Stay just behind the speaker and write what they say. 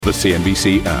The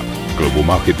CNBC app. Global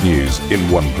market news in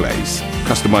one place.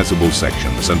 Customizable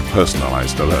sections and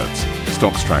personalized alerts.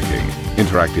 Stocks tracking,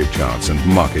 interactive charts and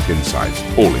market insights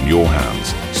all in your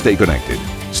hands. Stay connected.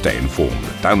 Stay informed.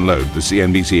 Download the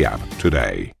CNBC app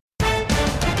today.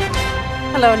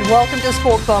 Hello and welcome to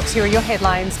Squawk Box. Here are your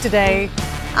headlines today.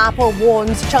 Apple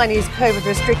warns Chinese COVID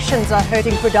restrictions are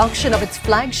hurting production of its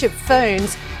flagship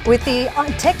phones, with the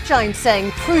tech giant saying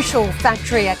crucial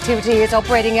factory activity is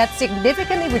operating at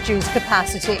significantly reduced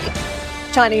capacity.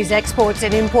 Chinese exports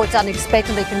and imports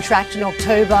unexpectedly contract in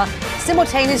October,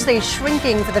 simultaneously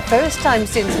shrinking for the first time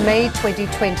since May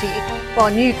 2020,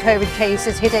 while new COVID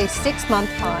cases hit a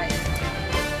 6-month high.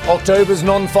 October's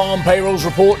non-farm payrolls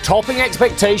report topping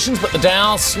expectations, but the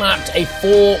Dow snapped a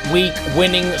 4-week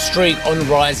winning streak on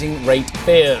rising rate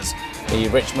fears. The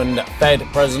Richmond Fed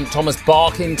President Thomas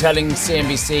Barkin telling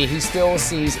CNBC he still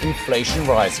sees inflation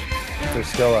rising. There's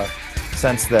still a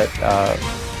sense that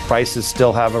prices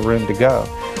still have a room to go.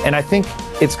 And I think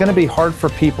it's going to be hard for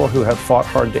people who have fought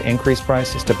hard to increase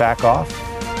prices to back off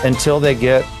until they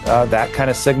get that kind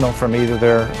of signal from either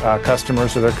their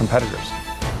customers or their competitors.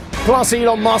 Plus,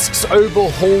 Elon Musk's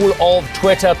overhaul of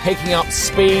Twitter picking up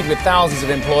speed with thousands of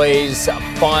employees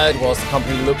fired whilst the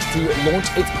company looks to launch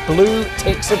its blue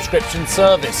tick subscription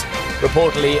service,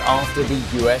 reportedly after the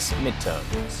US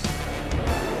midterms.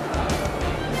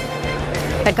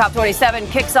 And COP27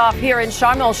 kicks off here in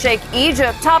Sharm el-Sheikh,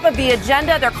 Egypt. Top of the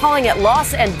agenda, they're calling it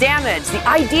loss and damage, the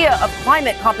idea of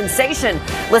climate compensation.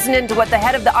 Listen in to what the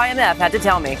head of the IMF had to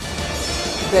tell me.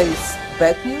 There is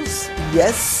bad news,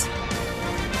 yes.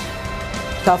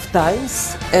 Tough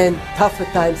times and tougher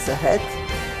times ahead.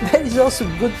 There is also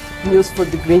good news for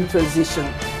the green transition.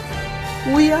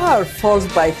 We are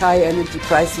forced by high energy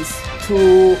prices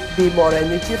to be more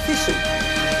energy efficient.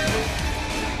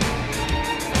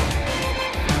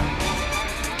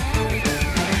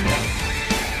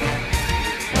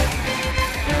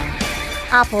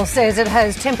 Apple says it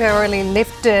has temporarily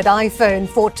lifted iPhone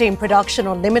 14 production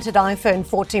or limited iPhone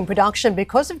 14 production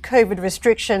because of COVID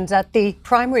restrictions at the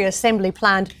primary assembly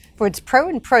plant for its Pro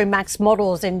and Pro Max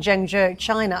models in Zhengzhou,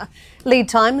 China. Lead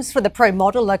times for the Pro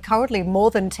model are currently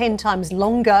more than 10 times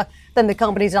longer than the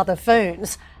company's other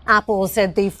phones. Apple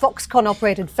said the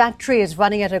Foxconn-operated factory is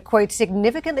running at a, quote,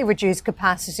 significantly reduced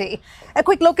capacity. A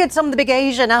quick look at some of the big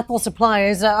Asian Apple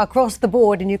suppliers across the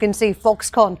board, and you can see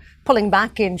Foxconn pulling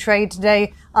back in trade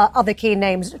today. Other key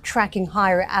names tracking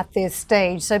higher at this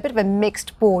stage. So a bit of a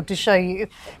mixed board to show you.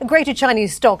 Greater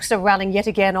Chinese stocks are rallying yet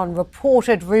again on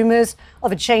reported rumours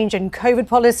of a change in COVID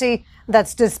policy.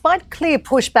 That's despite clear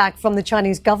pushback from the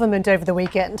Chinese government over the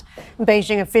weekend.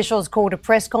 Beijing officials called a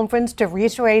press conference to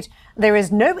reiterate there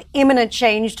is no imminent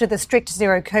change to the strict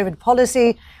zero COVID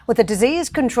policy, with a disease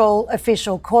control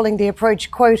official calling the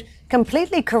approach, quote,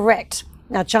 completely correct.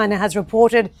 Now, China has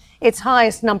reported its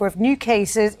highest number of new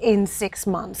cases in 6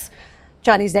 months.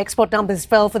 Chinese export numbers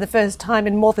fell for the first time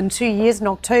in more than 2 years in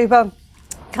October,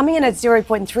 coming in at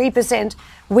 0.3%,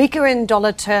 weaker in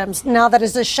dollar terms. Now, that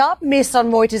is a sharp miss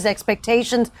on Reuters'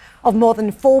 expectations of more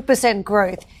than 4%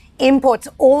 growth. Imports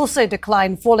also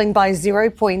declined, falling by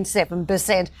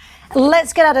 0.7%.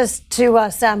 Let's get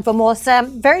to Sam for more.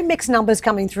 Sam, very mixed numbers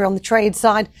coming through on the trade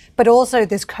side, but also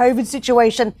this COVID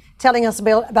situation telling us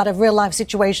about a real-life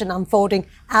situation unfolding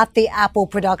at the Apple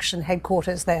production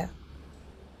headquarters there.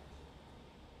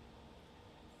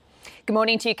 Good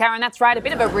morning to you, Karen. That's right. A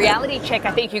bit of a reality check,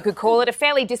 I think you could call it. A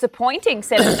fairly disappointing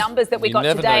set of numbers that we got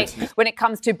today when it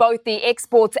comes to both the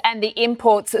exports and the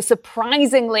imports,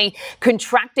 surprisingly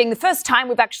contracting. The first time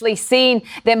we've actually seen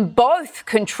them both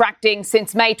contracting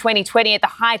since May 2020 at the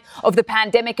height of the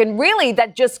pandemic. And really,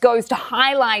 that just goes to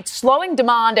highlight slowing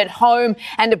demand at home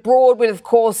and abroad with, of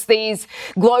course, these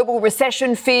global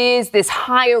recession fears, this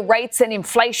higher rates and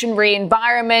inflationary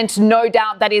environment. No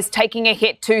doubt that is taking a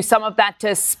hit to some of that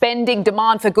spending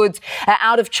demand for goods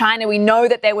out of China. We know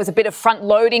that there was a bit of front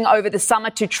loading over the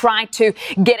summer to try to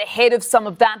get ahead of some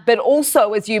of that. But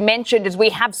also, as you mentioned, as we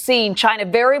have seen, China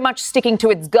very much sticking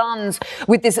to its guns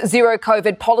with this zero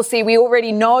COVID policy. We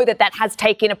already know that that has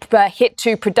taken a hit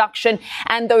to production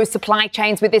and those supply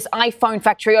chains with this iPhone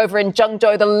factory over in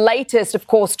Zhengzhou, the latest, of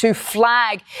course, to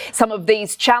flag some of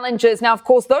these challenges. Now, of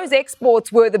course, those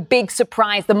exports were the big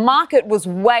surprise. The market was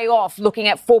way off, looking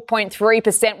at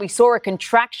 4.3%. We saw a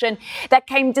contraction that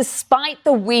came despite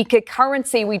the weaker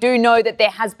currency. We do know that there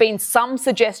has been some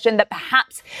suggestion that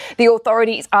perhaps the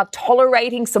authorities are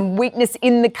tolerating some weakness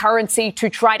in the currency to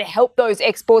try to help those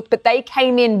exports, but they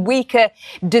came in weaker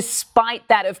despite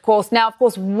that, of course. Now, of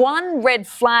course, one red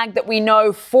flag that we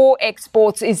know for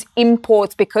exports is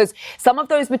imports, because some of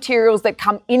those materials that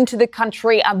come into the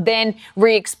country are then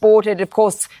re-exported. Of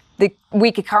course, the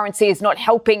weaker currency is not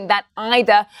helping that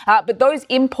either. But those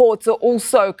imports are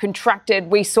also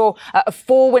contracted. We saw a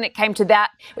fall when it came to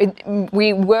that.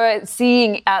 We were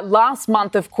seeing last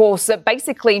month, of course,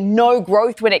 basically no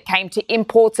growth when it came to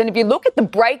imports. And if you look at the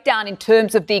breakdown in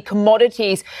terms of the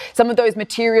commodities, some of those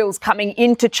materials coming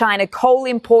into China, coal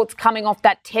imports coming off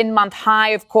that 10-month high,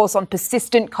 of course, on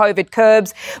persistent COVID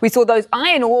curbs. We saw those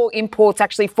iron ore imports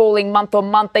actually falling month on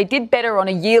month. They did better on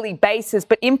a yearly basis,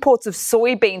 but imports of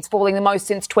soybeans falling the most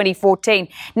since 2014.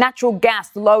 Natural gas,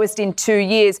 the lowest in 2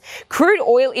 years. Crude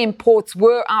oil imports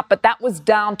were up, but that was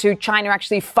down to China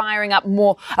actually firing up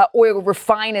more oil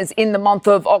refiners in the month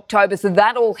of October. So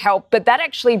that all helped. But that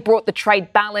actually brought the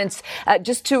trade balance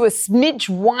just to a smidge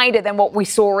wider than what we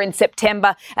saw in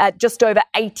September, just over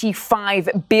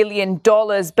 $85 billion.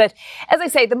 But as I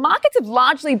say, the markets have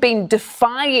largely been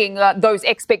defying those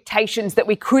expectations that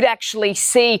we could actually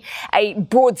see a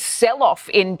broad sell-off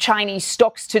in Chinese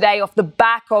stocks today off the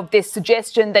back of this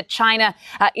suggestion that China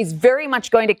is very much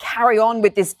going to carry on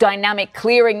with this dynamic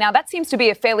clearing. Now, that seems to be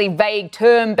a fairly vague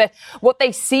term, but what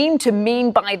they seem to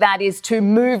mean by that is to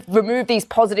remove these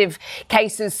positive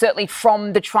cases, certainly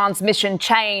from the transmission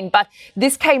chain. But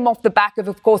this came off the back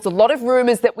of course, a lot of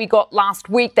rumours that we got last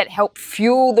week that helped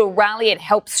fuel the rally. It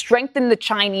helped strengthen the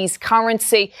Chinese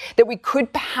currency, that we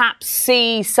could perhaps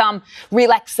see some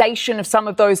relaxation of some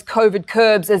of those COVID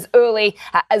curbs as early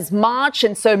as March.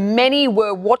 And so many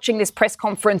were watching this press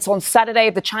conference on Saturday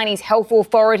of the Chinese health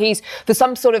authorities for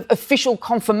some sort of official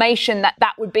confirmation that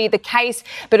that would be the case.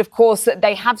 But of course,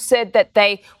 they have said that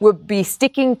they would be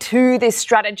sticking to this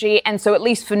strategy. And so at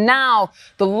least for now,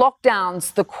 the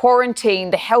lockdowns, the quarantine,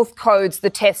 the health codes, the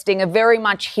testing are very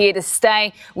much here to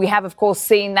stay. We have, of course,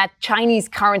 seen that Chinese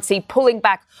currency pulling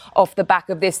back off the back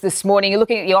of this morning. You're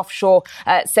looking at the offshore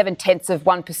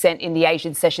 0.7% in the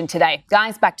Asian session today.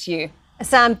 Guys, back to you.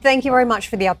 Sam, thank you very much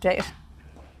for the update.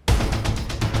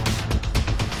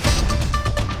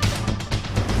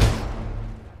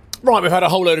 Right, we've had a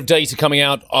whole load of data coming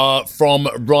out from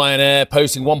Ryanair,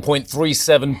 posting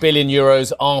 1.37 billion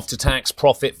euros after-tax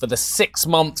profit for the 6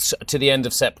 months to the end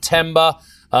of September.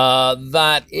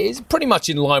 That is pretty much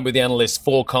in line with the analysts'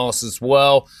 forecasts as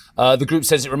well. The group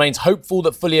says it remains hopeful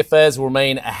that full-year fares will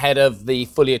remain ahead of the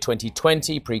full-year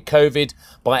 2020 pre-COVID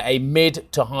by a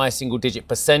mid to high single-digit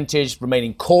percentage,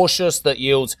 remaining cautious that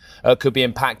yields could be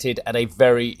impacted at a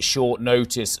very short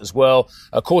notice as well.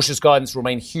 Cautious guidance will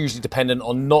remain hugely dependent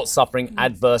on not suffering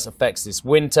adverse effects this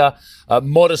winter,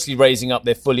 modestly raising up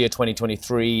their full-year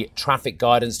 2023 traffic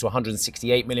guidance to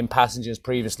 168 million passengers,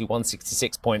 previously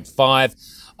 166.5.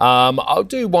 I'll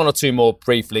do one or two more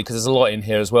briefly because there's a lot in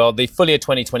here as well. The full year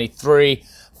 2023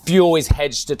 fuel is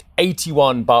hedged at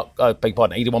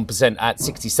 81% at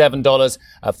 $67.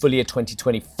 Full year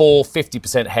 2024,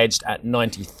 50% hedged at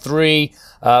 $93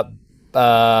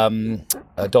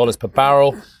 dollars per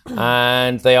barrel,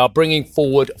 and they are bringing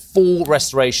forward full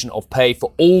restoration of pay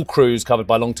for all crews covered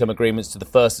by long-term agreements to the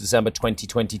 1st of December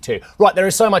 2022. Right, there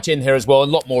is so much in here as well, a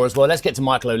lot more as well. Let's get to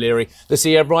Michael O'Leary, the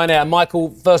CEO of Ryanair.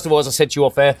 Michael, first of all, as I said to you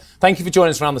off air, thank you for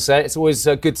joining us around the set. It's always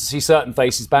good to see certain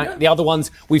faces back. The other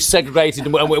ones we've segregated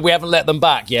and we haven't let them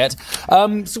back yet.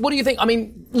 So what do you think? I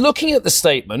mean, looking at the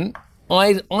statement,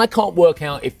 I can't work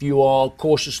out if you are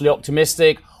cautiously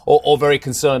optimistic or very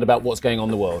concerned about what's going on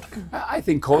in the world? I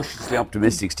think cautiously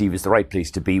optimistic, Steve, is the right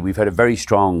place to be. We've had a very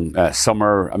strong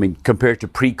summer. I mean, compared to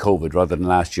pre-COVID rather than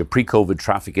last year. Pre-COVID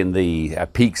traffic in the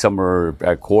peak summer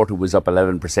quarter was up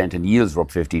 11% and yields were up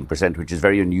 15%, which is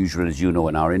very unusual, as you know,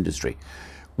 in our industry.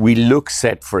 We look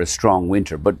set for a strong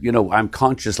winter. But, you know, I'm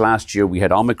conscious last year we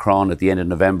had Omicron at the end of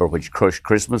November, which crushed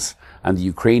Christmas, and the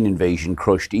Ukraine invasion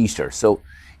crushed Easter. So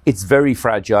it's very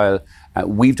fragile.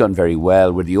 We've done very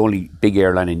well. We're the only big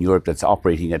airline in Europe that's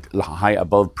operating at high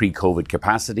above pre-COVID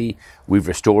capacity. We've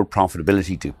restored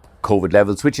profitability to COVID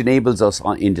levels, which enables us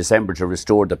in December to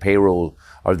restore the payroll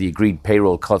or the agreed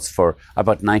payroll cuts for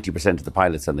about 90% of the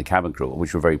pilots and the cabin crew,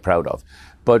 which we're very proud of.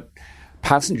 But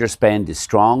passenger spend is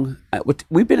strong.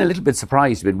 We've been a little bit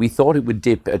surprised. We thought it would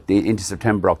dip into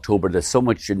September, October. There's so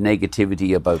much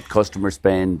negativity about customer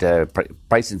spend,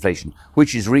 price inflation,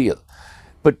 which is real.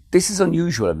 But this is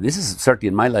unusual. I mean, this is certainly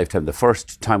in my lifetime the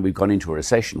first time we've gone into a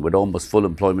recession with almost full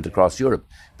employment across Europe.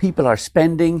 People are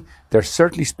spending, they're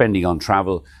certainly spending on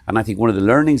travel. And I think one of the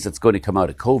learnings that's going to come out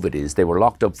of COVID is they were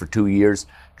locked up for 2 years.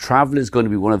 Travel is going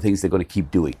to be one of the things they're going to keep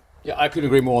doing. Yeah, I couldn't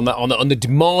agree more on that, on the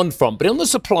demand front. But on the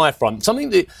supply front,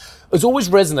 something that has always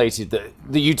resonated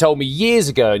that you told me years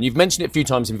ago, and you've mentioned it a few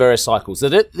times in various cycles,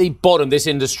 that at the bottom, this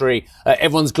industry,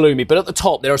 everyone's gloomy. But at the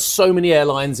top, there are so many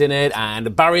airlines in it, and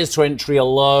the barriers to entry are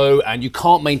low, and you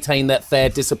can't maintain that fair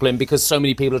discipline because so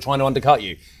many people are trying to undercut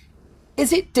you.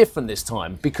 Is it different this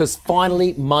time? Because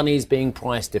finally, money is being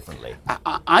priced differently.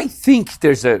 I think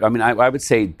I would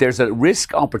say there's a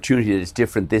risk opportunity that is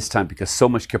different this time because so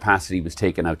much capacity was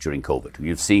taken out during COVID.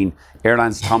 You've seen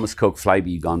airlines, Thomas Cook,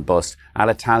 Flybe gone bust.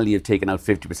 Alitalia have taken out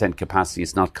 50% capacity.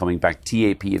 It's not coming back.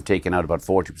 TAP have taken out about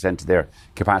 40% of their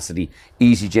capacity.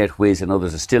 EasyJet, Wizz and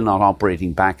others are still not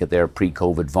operating back at their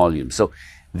pre-COVID volume. So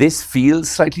this feels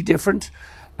slightly different.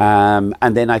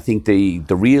 And then I think the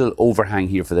real overhang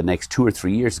here for the next 2 or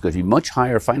 3 years is going to be much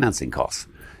higher financing costs.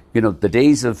 You know, the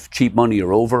days of cheap money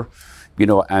are over. You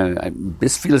know,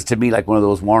 this feels to me like one of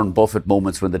those Warren Buffett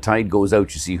moments when the tide goes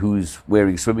out, you see who's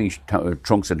wearing swimming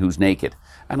trunks and who's naked.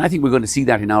 And I think we're going to see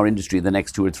that in our industry in the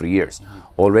next 2 or 3 years.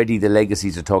 Already the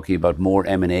legacies are talking about more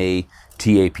M&A,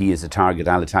 TAP as a target,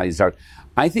 Alitalia as a target.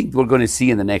 I think we're going to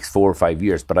see in the next 4 or 5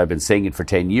 years, but I've been saying it for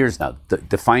 10 years now,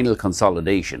 the final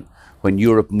consolidation when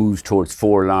Europe moves towards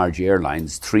 4 large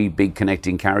airlines, 3 big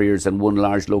connecting carriers and 1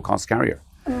 large low-cost carrier.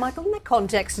 Michael, in that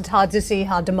context, it's hard to see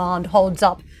how demand holds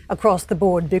up across the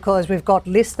board because we've got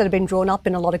lists that have been drawn up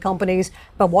in a lot of companies,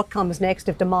 but what comes next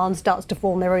if demand starts to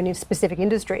fall in their own specific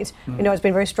industries? You know, it's been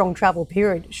a very strong travel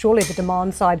period. Surely the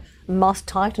demand side must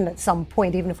tighten at some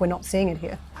point, even if we're not seeing it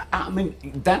here. I mean,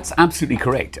 that's absolutely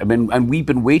correct. I mean, and we've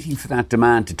been waiting for that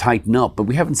demand to tighten up, but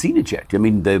we haven't seen it yet. I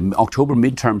mean, the October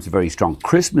midterms are very strong.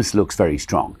 Christmas looks very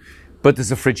strong. But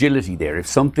there's a fragility there.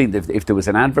 If there was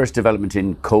an adverse development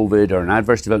in COVID or an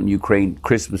adverse development in Ukraine,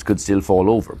 Christmas could still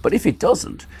fall over. But if it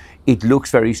doesn't, it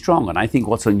looks very strong. And I think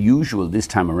what's unusual this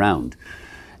time around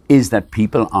is that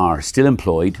people are still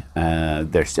employed.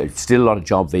 There's still a lot of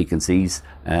job vacancies.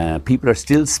 People are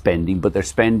still spending, but they're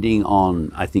spending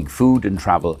on, I think, food and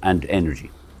travel and energy.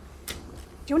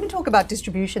 Do you want to talk about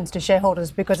distributions to shareholders?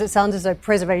 Because it sounds as though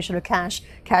preservation of cash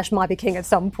might be king at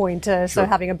some point. Sure. So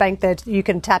having a bank that you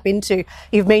can tap into.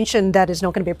 You've mentioned that it's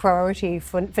not going to be a priority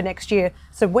for next year.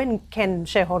 So when can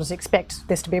shareholders expect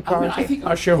this to be a priority? I think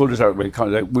our shareholders are,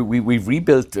 we've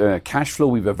rebuilt cash flow.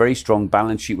 We have a very strong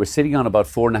balance sheet. We're sitting on about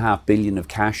 $4.5 billion of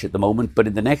cash at the moment. But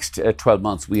in the next 12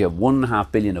 months, we have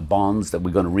 $1.5 billion of bonds that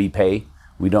we're going to repay.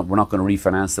 We're not going to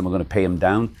refinance them. We're going to pay them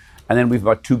down. And then we've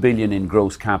about $2 billion in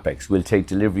gross capex. We'll take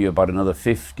delivery of about another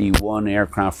 51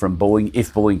 aircraft from Boeing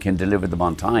if Boeing can deliver them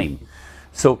on time.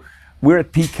 So we're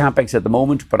at peak capex at the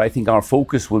moment, but I think our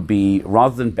focus will be,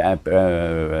 rather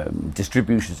than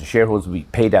distributions to shareholders, will be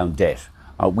pay down debt.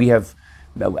 We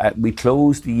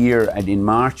closed the year in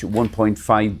March at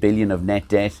 $1.5 billion of net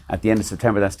debt. At the end of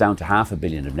September, that's down to $500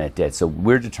 million of net debt. So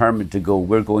we're determined to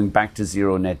we're going back to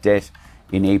zero net debt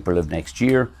in April of next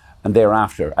year. And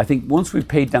thereafter, I think once we've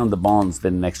paid down the bonds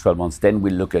in the next 12 months, then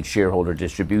we'll look at shareholder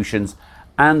distributions.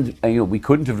 And we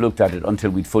couldn't have looked at it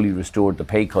until we'd fully restored the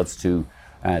pay cuts to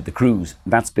the crews.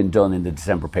 That's been done in the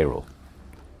December payroll.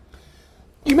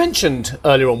 You mentioned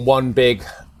earlier on one big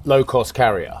low-cost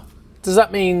carrier. Does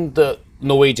that mean that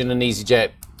Norwegian and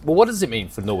EasyJet? Well, what does it mean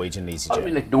for Norwegian and EasyJet? I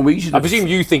mean, like Norwegian. I presume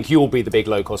you think you'll be the big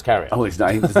low-cost carrier. Oh, there's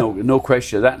no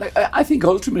question of that. I think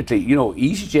ultimately,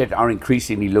 EasyJet are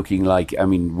increasingly looking like,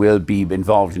 will be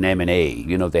involved in M&A.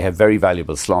 They have very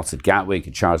valuable slots at Gatwick,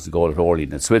 at Charles de Gaulle, at Orly,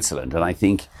 and Switzerland. And I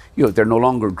think, they're no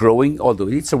longer growing, although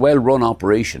it's a well-run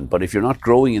operation. But if you're not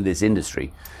growing in this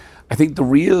industry, I think the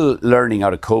real learning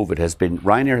out of COVID has been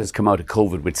Ryanair has come out of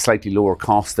COVID with slightly lower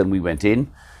costs than we went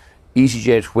in.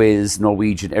 EasyJet, Wizz,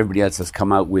 Norwegian, everybody else has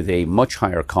come out with a much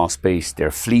higher cost base.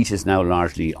 Their fleet is now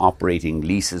largely operating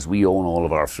leases. We own all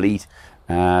of our fleet.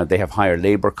 They have higher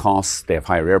labour costs. They have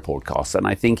higher airport costs. And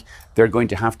I think they're going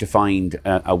to have to find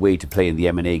a way to play in the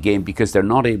M&A game because they're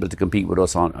not able to compete with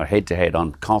us on head-to-head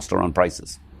on cost or on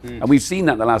prices. And we've seen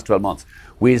that in the last 12 months.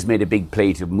 Wizz made a big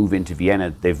play to move into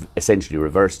Vienna. They've essentially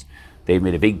reversed. They've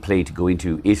made a big play to go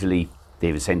into Italy.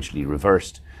 They've essentially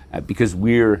reversed. Because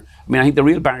I think the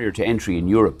real barrier to entry in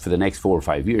Europe for the next 4 or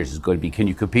 5 years is going to be, can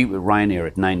you compete with Ryanair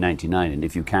at $9.99? And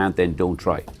if you can't, then don't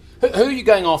try. Who are you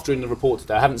going after in the report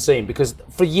today? I haven't seen, because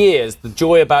for years the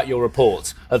joy about your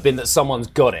reports have been that someone's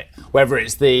got it. Whether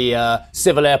it's the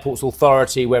Civil Airports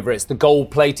Authority, whether it's the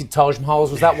gold-plated Taj Mahals,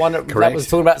 was that one that was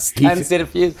talking about Stansted a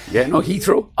few? Yeah, no,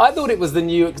 Heathrow. I thought it was the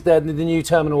new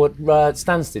terminal at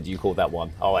Stansted. You called that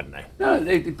one? Oh, I don't know. No,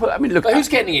 I mean, look. But who's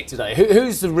getting it today?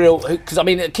 Who's the real? Because I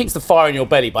mean, it keeps the fire in your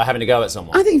belly by having to go at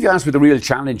someone. I think if you ask what the real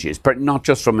challenge is, but not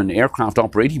just from an aircraft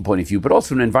operating point of view, but also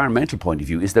from an environmental point of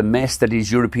view, is the mess that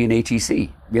is European ATC.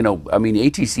 You know, I mean,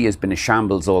 ATC has been a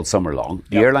shambles all summer long.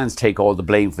 The airlines take all the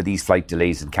blame for these flight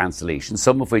delays and cancellations,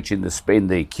 some of which in the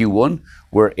Q1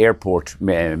 were airport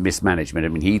mismanagement. I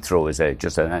mean, Heathrow is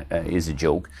a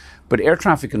joke. But air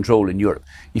traffic control in Europe,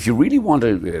 if you really want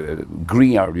to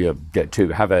agree or to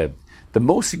have the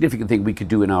most significant thing we could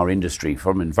do in our industry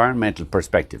from an environmental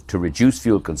perspective to reduce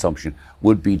fuel consumption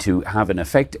would be to have an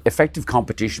effective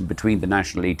competition between the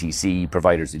national ATC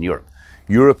providers in Europe.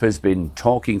 Europe has been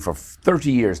talking for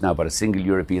 30 years now about a single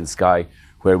European sky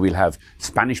where we'll have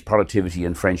Spanish productivity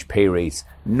and French pay rates.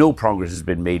 No progress has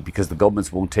been made because the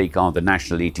governments won't take on the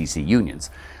national ATC unions.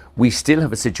 We still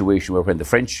have a situation where when the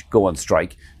French go on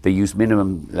strike, they use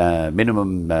minimum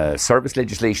service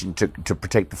legislation to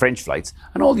protect the French flights,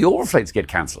 and all the overflights get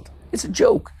cancelled. It's a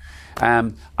joke.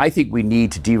 I think we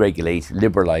need to deregulate,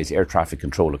 liberalise air traffic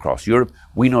control across Europe.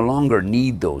 We no longer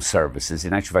need those services.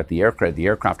 In actual fact, the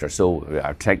aircraft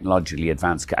are technologically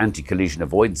advanced anti-collision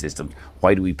avoidance systems.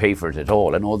 Why do we pay for it at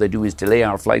all? And all they do is delay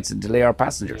our flights and delay our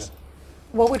passengers. Yeah.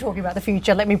 While we're talking about the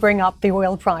future, let me bring up the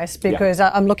oil price, because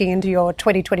I'm looking into your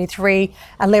 2023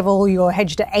 level. You're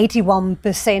hedged at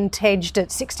 81%, hedged at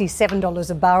 $67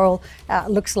 a barrel.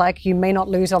 Looks like you may not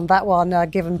lose on that one,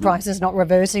 given prices not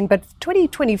reversing. But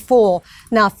 2024,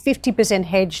 now 50%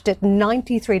 hedged at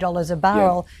 $93 a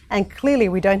barrel. Yeah. And clearly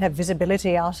we don't have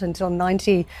visibility out until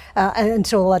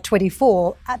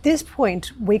 24. At this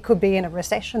point, we could be in a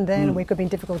recession then. We could be in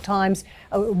difficult times.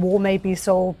 War may be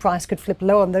solved, price could flip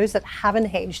lower. And those that haven't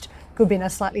hedged could be in a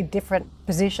slightly different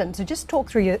position. So just talk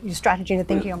through your strategy and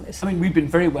thinking on this. I mean, we've been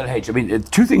very well hedged. I mean,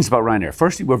 two things about Ryanair.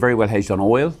 Firstly, we're very well hedged on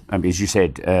oil. As you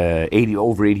said,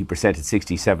 over 80% at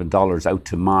 $67 out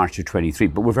to March of 23.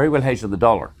 But we're very well hedged on the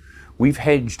dollar. We've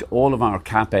hedged all of our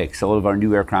capex, all of our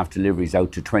new aircraft deliveries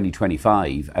out to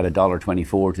 2025 at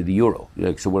 $1.24 to the euro.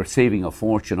 So we're saving a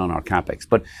fortune on our capex.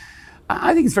 But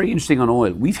I think it's very interesting on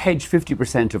oil. We've hedged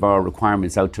 50% of our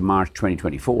requirements out to March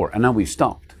 2024, and now we've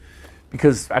stopped.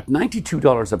 Because at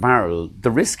 $92 a barrel,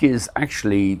 the risk is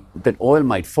actually that oil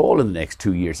might fall in the next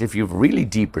 2 years. If you have a really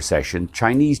deep recession,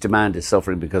 Chinese demand is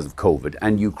suffering because of COVID,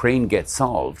 and Ukraine gets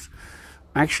solved,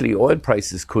 actually oil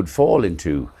prices could fall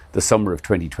into the summer of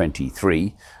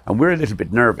 2023, and we're a little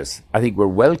bit nervous. I think we're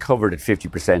well covered at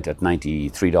 50% at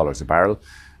 $93 a barrel.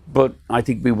 But I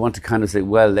think we want to kind of say,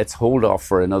 well, let's hold off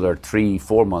for another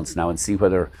 3-4 months now and see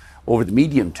whether over the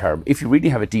medium term, if you really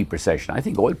have a deep recession, I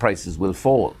think oil prices will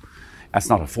fall. That's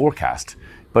not a forecast.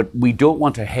 But we don't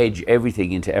want to hedge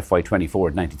everything into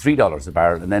FY24 at $93 a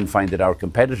barrel and then find that our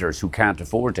competitors who can't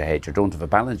afford to hedge or don't have a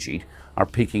balance sheet are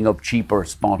picking up cheaper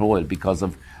spot oil because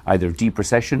of either deep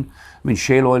recession. I mean,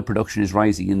 shale oil production is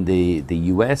rising in the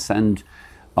US, and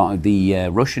the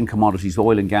Russian commodities,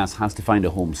 oil and gas, has to find a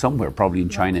home somewhere, probably in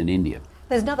China and India.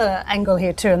 There's another angle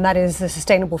here too, and that is the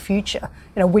sustainable future.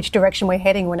 You know, which direction we're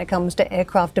heading when it comes to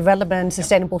aircraft development,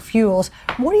 sustainable fuels.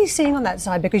 What are you seeing on that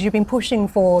side? Because you've been pushing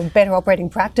for better operating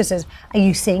practices. Are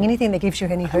you seeing anything that gives you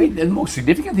any hope? I mean, the most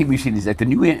significant thing we've seen is that the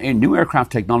new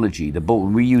aircraft technology,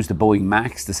 when we use the Boeing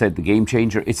MAX, they said the game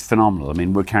changer, it's phenomenal. I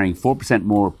mean, we're carrying 4%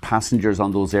 more passengers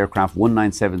on those aircraft,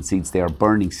 197 seats. They are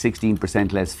burning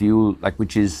 16% less fuel,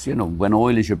 which is, when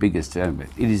oil is your biggest, it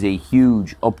is a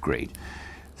huge upgrade.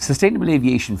 Sustainable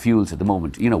aviation fuels at the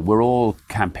moment, we're all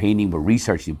campaigning, we're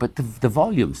researching, but the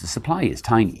volumes, the supply is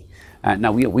tiny.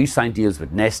 Now, we've signed deals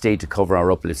with Neste to cover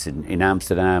our uplifts in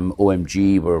Amsterdam,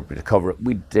 OMG,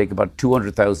 we take about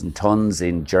 200,000 tons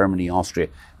in Germany, Austria,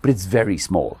 but it's very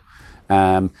small.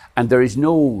 And there is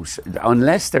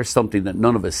unless there's something that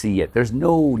none of us see yet, there's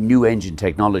no new engine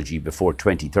technology before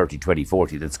 2030,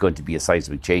 2040 that's going to be a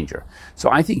seismic changer. So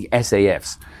I think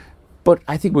SAFs. But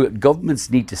I think governments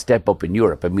need to step up in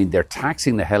Europe. I mean, they're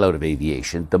taxing the hell out of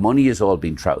aviation. The money is all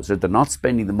being trousered. They're not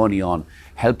spending the money on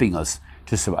helping us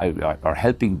to survive or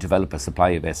helping develop a supply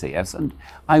of SAFs. And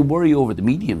I worry over the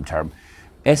medium term.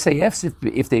 SAFs,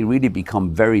 if they really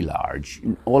become very large,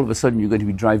 all of a sudden you're going to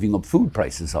be driving up food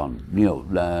prices on,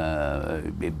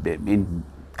 in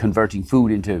converting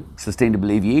food into sustainable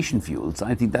aviation fuels.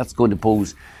 I think that's going to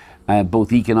pose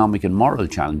both economic and moral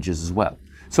challenges as well.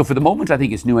 So for the moment, I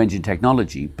think it's new engine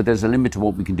technology, but there's a limit to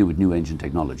what we can do with new engine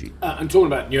technology. And talking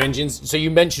about new engines, so you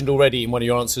mentioned already in one of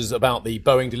your answers about the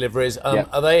Boeing deliveries.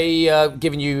 Are they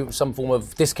giving you some form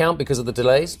of discount because of the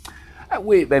delays?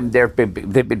 They've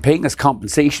been paying us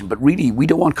compensation, but really we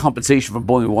don't want compensation from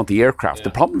Boeing, we want the aircraft. Yeah.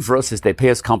 The problem for us is they pay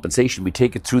us compensation, we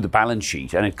take it through the balance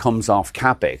sheet and it comes off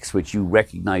CapEx, which you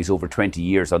recognise over 20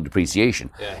 years on depreciation.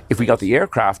 Yeah. If we got the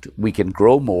aircraft, we can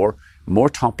grow more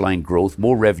top line growth,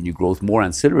 more revenue growth, more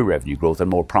ancillary revenue growth and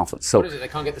more profits. So what is it? They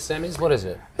can't get the semis? What is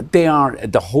it?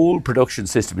 The whole production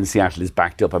system in Seattle is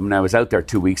backed up. I mean, I was out there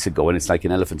 2 weeks ago and it's like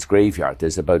an elephant's graveyard.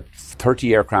 There's about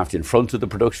 30 aircraft in front of the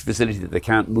production facility that they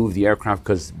can't move the aircraft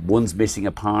because one's missing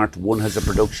a part, one has a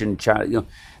production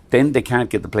then they can't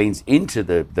get the planes into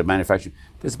the manufacturing.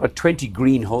 There's about 20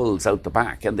 green holes out the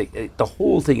back, and the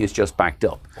whole thing is just backed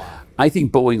up. Wow. I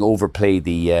think Boeing overplayed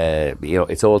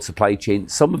it's all supply chain.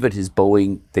 Some of it is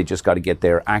Boeing. They just got to get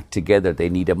their act together. They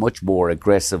need a much more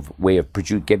aggressive way of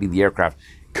getting the aircraft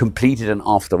completed and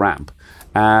off the ramp.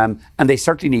 And they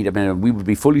certainly need, we would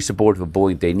be fully supportive of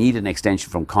Boeing. They need an extension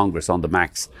from Congress on the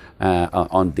MAX,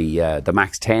 on the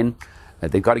MAX 10.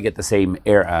 They've got to get the same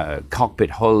cockpit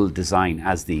hull design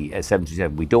as the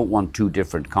 737. We don't want two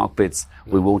different cockpits.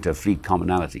 We won't have fleet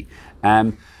commonality.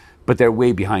 But they're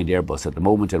way behind Airbus at the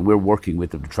moment, and we're working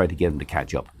with them to try to get them to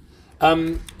catch up.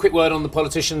 Quick word on the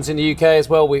politicians in the UK as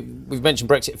well. We've mentioned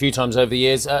Brexit a few times over the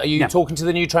years. Are you talking to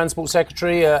the new Transport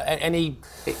Secretary? Any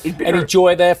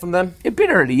joy there from them? A bit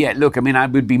early, yeah. Look, I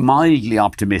would be mildly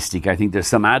optimistic. I think there's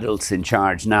some adults in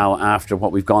charge now after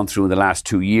what we've gone through in the last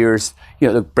 2 years.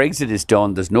 Look, Brexit is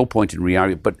done. There's no point in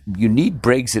re-arguing. But you need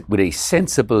Brexit with a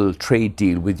sensible trade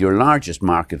deal with your largest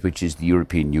market, which is the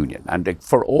European Union. And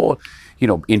for all...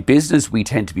 in business, we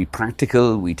tend to be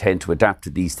practical. We tend to adapt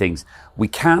to these things. We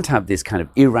can't have this kind of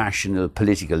irrational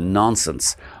political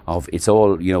nonsense of it's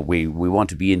all, we want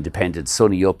to be independent,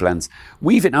 sunny uplands.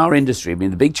 We've in our industry,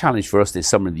 the big challenge for us this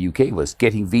summer in the UK was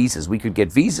getting visas. We could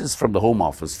get visas from the Home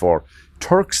Office for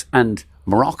Turks and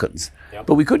Moroccans,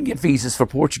 but we couldn't get visas for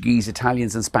Portuguese,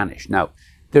 Italians and Spanish. Now,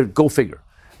 go figure.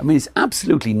 It's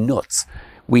absolutely nuts.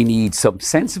 We need some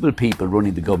sensible people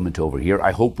running the government over here.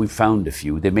 I hope we've found a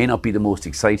few. They may not be the most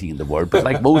exciting in the world, but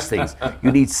like most things,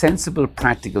 you need sensible,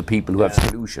 practical people who have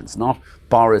solutions, not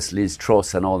Boris, Liz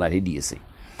Truss and all that idiocy.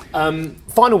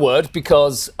 Final word,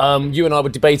 because you and I were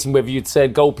debating whether you'd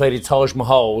said gold-plated Taj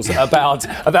Mahals about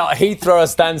Heathrow or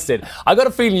Stansted. I got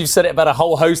a feeling you've said it about a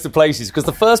whole host of places, because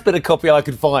the first bit of copy I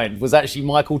could find was actually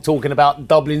Michael talking about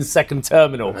Dublin's second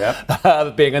terminal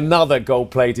being another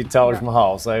gold-plated Taj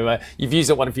Mahal. So you've used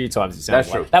that one a few times, it sounds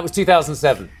like. True. That was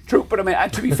 2007. True, but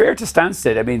to be fair to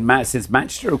Stansted, since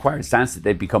Manchester acquired Stansted,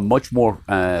 they've become much more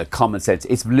common sense.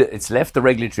 It's left the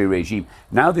regulatory regime.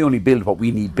 Now they only build what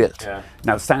we need built. Yeah.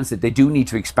 Now Stansted, they do need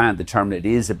to expand the terminal. It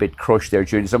is a bit crushed there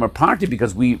during the summer, partly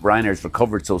because Ryanair has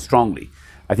recovered so strongly.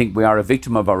 I think we are a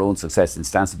victim of our own success in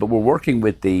Stansted, but we're working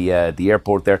with the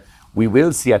airport there. We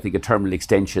will see, I think, a terminal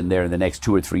extension there in the next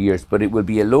 2 or 3 years, but it will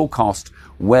be a low-cost,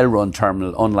 well-run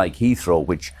terminal, unlike Heathrow,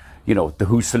 which,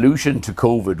 whose solution to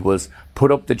COVID was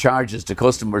put up the charges to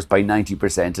customers by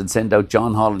 90% and send out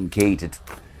John Holland Kay to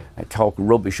talk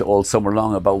rubbish all summer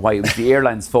long about why it was the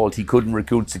airline's fault he couldn't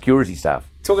recruit security staff.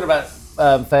 Talking about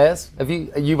fares,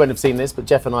 you won't have seen this, but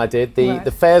Jeff and I did.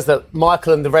 The fares that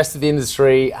Michael and the rest of the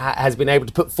industry has been able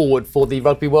to put forward for the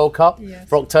Rugby World Cup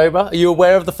for October. Are you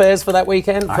aware of the fares for that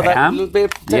weekend? I am.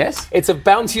 Yes. It's a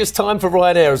bounteous time for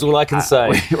Ryanair, is all I can say.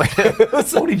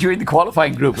 It's only during the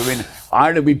qualifying group.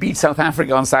 Ireland, we beat South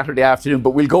Africa on Saturday afternoon,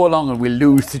 but we'll go along and we'll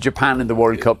lose to Japan in the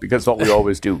World Cup because that's what we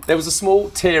always do. There was a small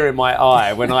tear in my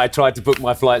eye when I tried to book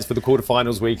my flights for the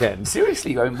quarterfinals weekend.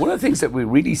 Seriously, one of the things that we've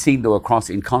really seen, though, across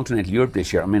in continental Europe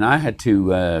this year, I had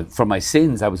to, for my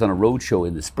sins, I was on a road show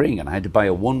in the spring and I had to buy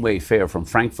a one-way fare from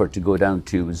Frankfurt to go down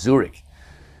to Zurich.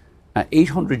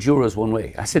 800 euros one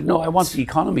way. I said, no, I want the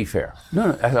economy fare.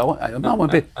 No, I'm not one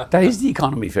bit. That is the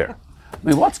economy fare.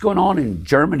 What's going on in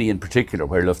Germany in particular,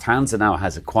 where Lufthansa now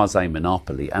has a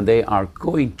quasi-monopoly, and they are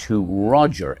going to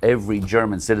roger every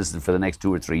German citizen for the next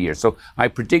 2 or 3 years. So I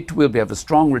predict we'll have a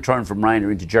strong return from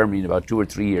Ryanair into Germany in about 2 or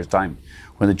 3 years' time,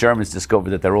 when the Germans discover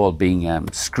that they're all being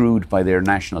screwed by their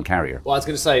national carrier. Well, I was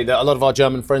going to say that a lot of our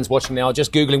German friends watching now are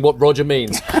just Googling what Roger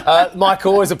means.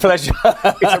 Michael, always a pleasure.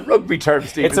 It's a rugby term,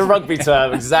 Steve. It's a rugby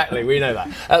term, exactly. We know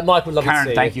that. Michael, lovely to see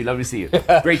you. Thank you. Lovely to see you.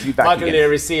 Great to be back Michael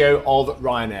Lear is CEO of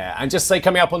Ryanair. And just say,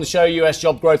 coming up on the show, US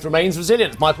job growth remains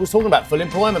resilient. Michael's talking about full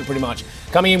employment, pretty much.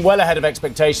 Coming in well ahead of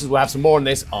expectations. We'll have some more on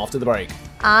this after the break.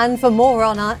 And for more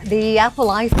on the Apple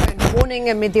iPhone warning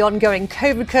amid the ongoing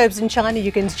COVID curbs in China,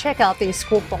 you can check out the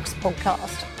Squawk Box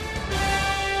podcast.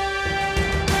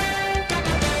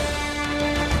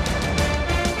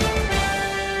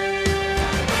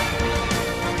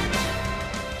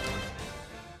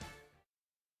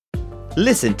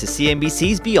 Listen to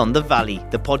CNBC's Beyond the Valley,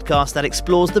 the podcast that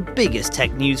explores the biggest tech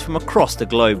news from across the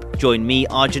globe. Join me,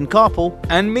 Arjun Karpal.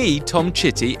 And me, Tom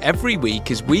Chitty, every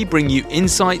week as we bring you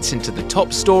insights into the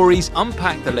top stories,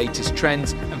 unpack the latest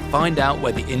trends, and find out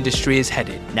where the industry is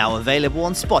headed. Now available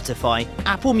on Spotify,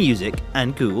 Apple Music,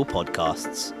 and Google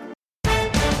Podcasts.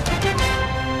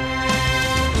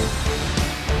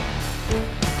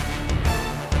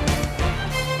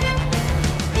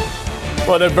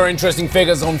 Well, they're very interesting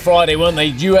figures on Friday, weren't they?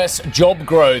 US job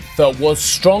growth was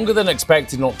stronger than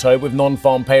expected in October, with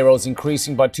non-farm payrolls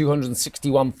increasing by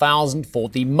 261,000 for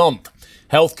the month.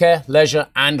 Healthcare, leisure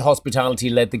and hospitality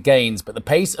led the gains, but the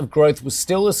pace of growth was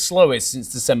still the slowest since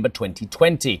December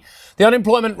 2020. The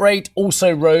unemployment rate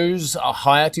also rose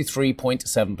higher to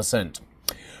 3.7%.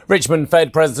 Richmond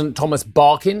Fed President Thomas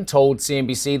Barkin told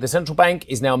CNBC the central bank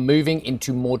is now moving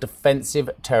into more defensive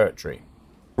territory.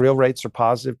 Real rates are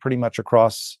positive pretty much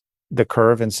across the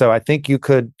curve. And so I think you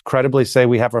could credibly say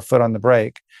we have our foot on the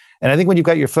brake. And I think when you've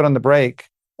got your foot on the brake,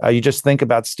 you just think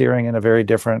about steering in a very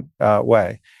different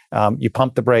way. You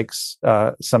pump the brakes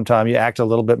sometime, you act a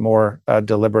little bit more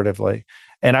deliberatively.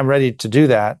 And I'm ready to do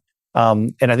that.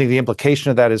 And I think the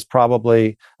implication of that is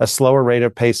probably a slower rate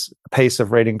of pace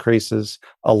of rate increases,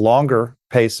 a longer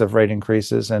pace of rate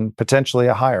increases, and potentially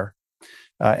a higher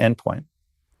endpoint.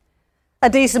 A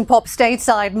decent pop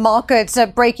stateside. Markets are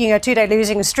breaking a two-day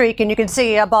losing streak, and you can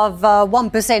see above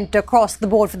 1% across the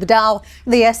board for the Dow,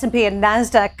 the S&P and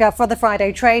NASDAQ for the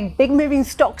Friday trade. Big moving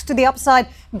stocks to the upside.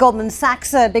 Goldman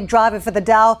Sachs, a big driver for the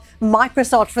Dow,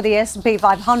 Microsoft for the S&P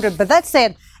 500. But that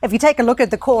said, if you take a look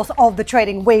at the course of the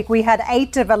trading week, we had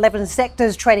 8 of 11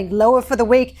 sectors trading lower for the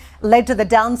week, led to the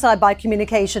downside by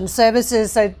communication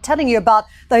services. So telling you about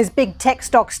those big tech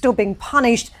stocks still being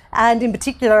punished. And in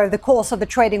particular, over the course of the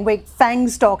trading week, FANG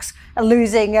stocks are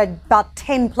losing about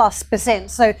 10+%.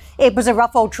 So it was a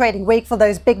rough old trading week for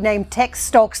those big name tech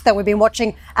stocks that we've been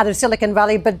watching out of Silicon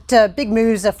Valley. But big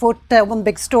moves afoot. One of the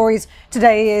big stories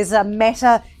today is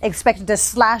Meta expected to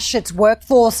slash its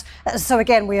workforce. So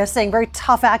again, we are seeing very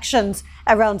tough actions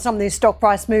around some of these stock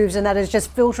price moves, and that is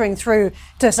just filtering through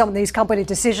to some of these company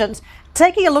decisions.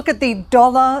 Taking a look at the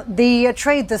dollar, the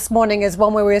trade this morning is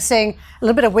one where we're seeing a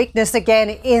little bit of weakness again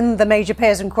in the major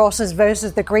pairs and crosses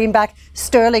versus the greenback.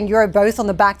 Sterling, euro both on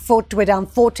the back foot. We're down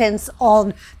 0.4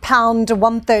 on pound,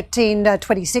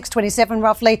 113.26.27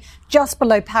 roughly, just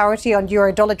below parity on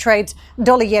euro dollar trades.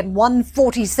 Dollar yen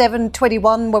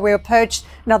 147.21 where we were perched,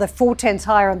 another 0.4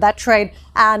 higher on that trade.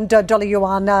 And dollar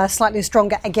yuan slightly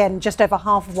stronger again, just over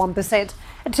 0.5%.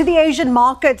 To the Asian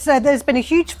markets, there's been a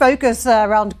huge focus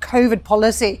around COVID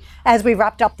policy. As we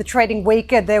wrapped up the trading week,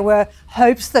 there were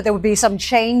hopes that there would be some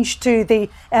change to the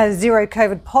zero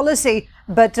COVID policy,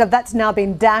 but that's now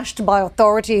been dashed by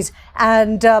authorities.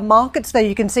 And markets, though,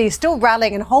 you can see still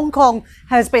rallying. And Hong Kong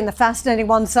has been the fascinating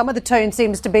one. Some of the tone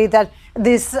seems to be that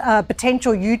this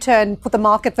potential U-turn put the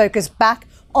market focus back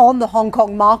on the Hong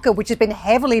Kong market, which has been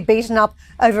heavily beaten up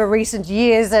over recent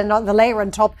years, and on the layer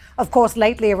on top, of course,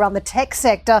 lately around the tech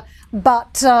sector.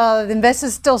 But the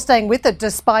investors still staying with it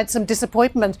despite some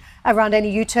disappointment around any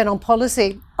U-turn on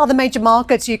policy. Other major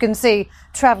markets you can see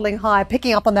travelling higher,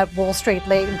 picking up on that Wall Street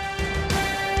lead.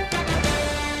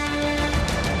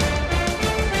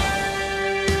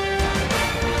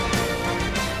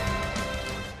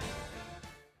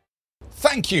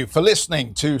 Thank you for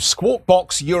listening to Squawk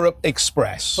Box Europe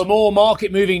Express. For more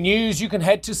market-moving news, you can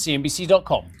head to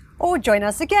cnbc.com. Or join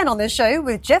us again on the show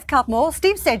with Jeff Cutmore,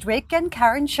 Steve Sedgwick and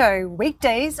Karen Cho,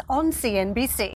 weekdays on CNBC.